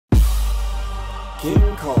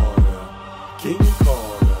King Carter, King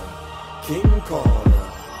Carter, King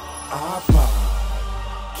Carter,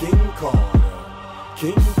 iPod, King Carter,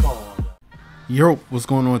 King Carter. Yo, what's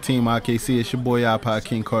going on, Team IKC? It's your boy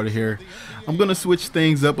iPodKingCarter here. I'm gonna switch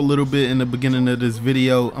things up a little bit in the beginning of this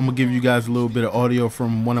video. I'm gonna give you guys a little bit of audio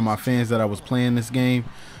from one of my fans that I was playing this game.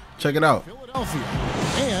 Check it out. Philadelphia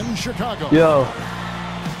and Chicago. Yo.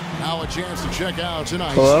 Now a chance to check out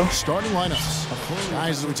tonight's starting lineups.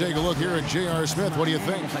 Guys, as we take a look here at J.R. Smith, what do you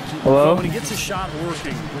think? Hello? When he gets a shot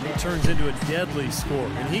working, it turns into a deadly score,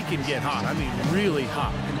 and he can get hot. I mean, really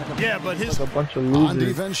hot. Yeah, but his a bunch of on losers.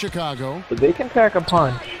 defense, Chicago. But they can pack a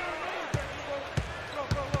punch.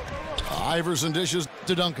 Iverson dishes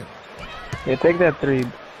to Duncan. Yeah, take that three.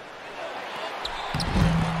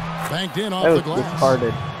 Banked in off That was the glass.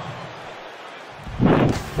 discarded.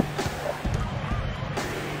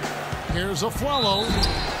 Here's a Flello.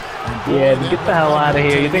 Yeah, get the hell out of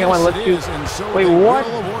here. You think I want to let you? Wait, what?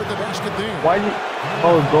 Why did you?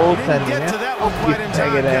 Oh, goaltending. Get to that one quite in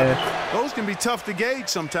time, Kevin. Those can be tough to gauge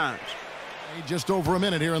sometimes. Just over a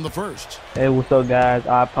minute here in the first. Hey, what's up, guys?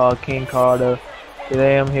 iPodKingCarter.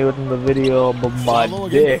 Today I'm here with the video of my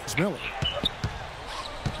dick.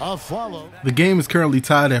 The game is currently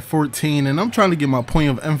tied at 14, and I'm trying to get my point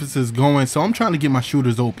of emphasis going, so I'm trying to get my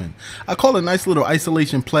shooters open. I call a nice little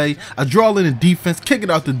isolation play. I draw in the defense, kick it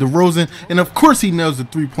out to DeRozan, and of course he nails the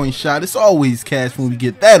three-point shot. It's always cash when we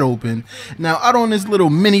get that open. Now, out on this little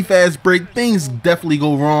mini fast break, things definitely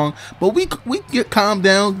go wrong, but we get calmed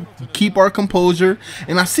down, keep our composure,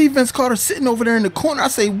 and I see Vince Carter sitting over there in the corner. I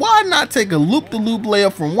say, why not take a loop-de-loop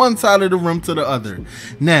layup from one side of the rim to the other?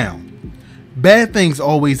 Now, bad things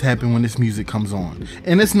always happen when this music comes on,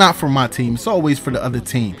 and it's not for my team, it's always for the other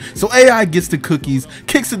team. So AI gets the cookies,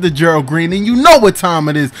 kicks it to Gerald Green, and you know what time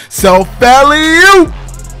it is. Self-alley-oop!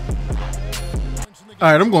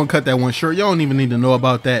 Alright, I'm going to cut that one short. Y'all don't even need to know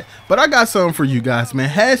about that. But I got something for you guys, man.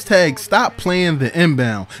 Hashtag stop playing the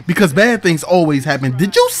inbound, because bad things always happen.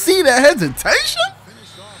 Did you see that hesitation?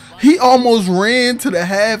 He almost ran to the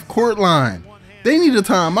half-court line. They need a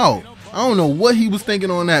timeout. I don't know what he was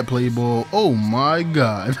thinking on that play, ball. Oh my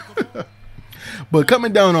God. But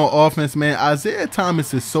coming down on offense, man, Isaiah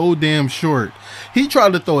Thomas is so damn short. He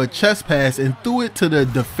tried to throw a chest pass and threw it to the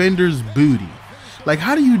defender's booty. Like,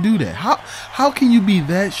 how do you do that? How can you be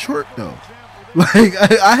that short, though? Like,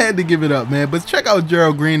 I had to give it up, man. But check out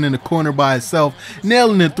Gerald Green in the corner by himself,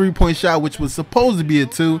 nailing the three-point shot, which was supposed to be a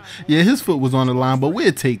 2. Yeah, his foot was on the line, but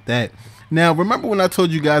we'll take that. Now, remember when I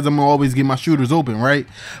told you guys I'm going to always get my shooters open, right?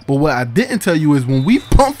 But what I didn't tell you is when we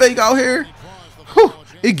pump fake out here, whew,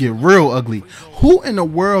 it get real ugly. Who in the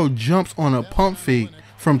world jumps on a pump fake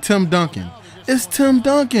from Tim Duncan? It's Tim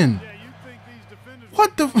Duncan.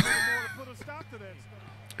 What the...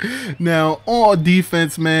 Now, on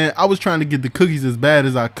defense, man, I was trying to get the cookies as bad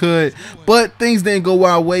as I could, but things didn't go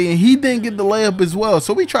our way, and he didn't get the layup as well.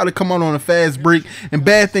 So we try to come out on a fast break, and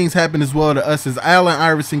bad things happen as well to us as Allen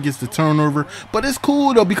Iverson gets the turnover. But it's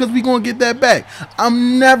cool, though, because we're going to get that back.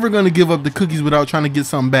 I'm never going to give up the cookies without trying to get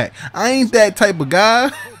something back. I ain't that type of guy.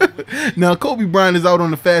 Now, Kobe Bryant is out on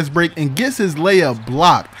the fast break and gets his layup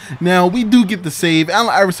blocked. Now, we do get the save. Allen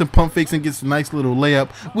Iverson pump fakes and gets a nice little layup.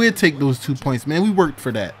 We'll take those 2 points, man. We worked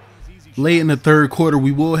for that. Late in the third quarter,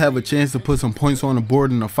 we will have a chance to put some points on the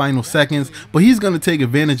board in the final seconds, but he's going to take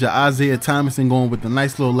advantage of Isaiah Thomas and going with a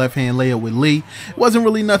nice little left-hand layup with Lee. It wasn't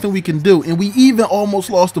really nothing we can do, and we even almost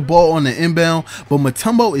lost the ball on the inbound, but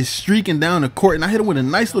Mutombo is streaking down the court, and I hit him with a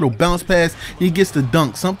nice little bounce pass. He gets the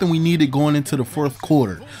dunk, something we needed going into the fourth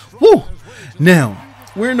quarter. Woo! Now,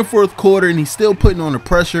 we're in the fourth quarter, and he's still putting on the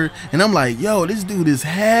pressure, and I'm like, yo, this dude is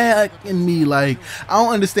hacking me. Like, I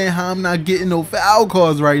don't understand how I'm not getting no foul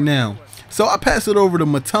calls right now. So I pass it over to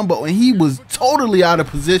Mutombo, and he was totally out of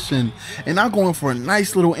position, and I'm going for a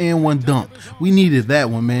nice little and-one dunk. We needed that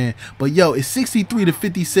one, man. But, yo, it's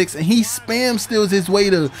 63-56, and he spam steals his way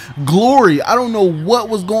to glory. I don't know what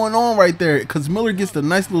was going on right there, because Miller gets the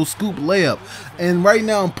nice little scoop layup. And right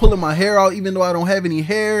now I'm pulling my hair out, even though I don't have any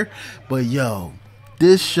hair. But, yo,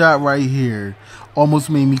 this shot right here almost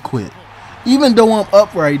made me quit. Even though I'm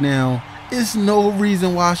up right now, it's no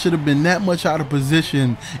reason why I should have been that much out of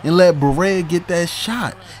position and let Barea get that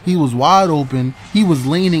shot. He was wide open, he was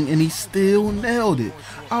leaning, and he still nailed it.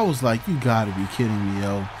 I was like, you gotta be kidding me,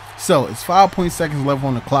 yo. So it's 5 seconds left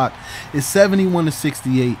on the clock. It's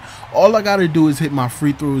 71-68. All I gotta do is hit my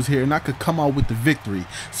free throws here, and I could come out with the victory.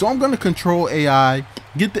 So I'm gonna control AI,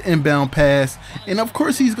 get the inbound pass, and of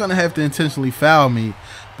course he's gonna have to intentionally foul me.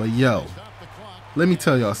 But yo, let me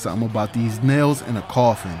tell y'all something about these nails in a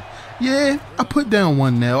coffin. Yeah, I put down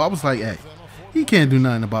one nail. I was like, hey, he can't do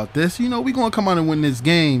nothing about this. You know, we gonna come out and win this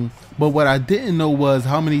game. But what I didn't know was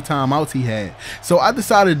how many timeouts he had. So I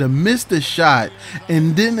decided to miss the shot,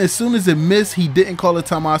 and then as soon as it missed, he didn't call a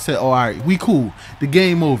timeout. I said, oh, all right, we cool. The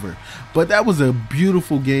game over. But that was a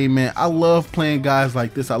beautiful game, man. I love playing guys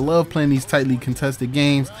like this. I love playing these tightly contested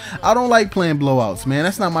games. I don't like playing blowouts, man.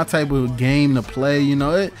 That's not my type of game to play. You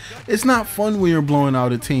know, it's not fun when you're blowing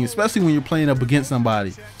out a team, especially when you're playing up against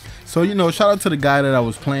somebody. So, you know, shout out to the guy that I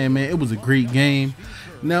was playing, man. It was a great game.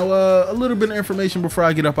 Now, a little bit of information before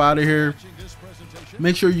I get up out of here.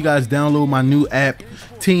 Make sure you guys download my new app,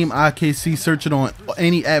 Team IKC. Search it on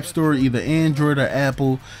any app store, either Android or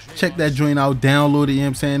Apple. Check that joint out, download it, you know what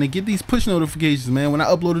I'm saying, and get these push notifications, man. When I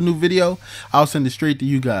upload a new video, I'll send it straight to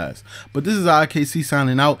you guys. But this is IKC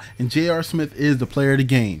signing out, and J.R. Smith is the player of the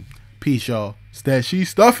game. Peace, y'all. Stashy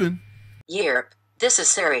stuffing. Yerp, this is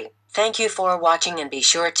Siri. Thank you for watching, and be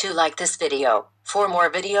sure to like this video. For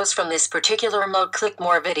more videos from this particular mode, click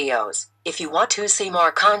more videos. If you want to see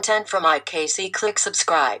more content from IKC, click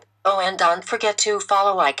subscribe. Oh, and don't forget to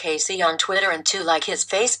follow IKC on Twitter and to like his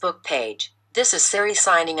Facebook page. This is Siri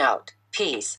signing out. Peace.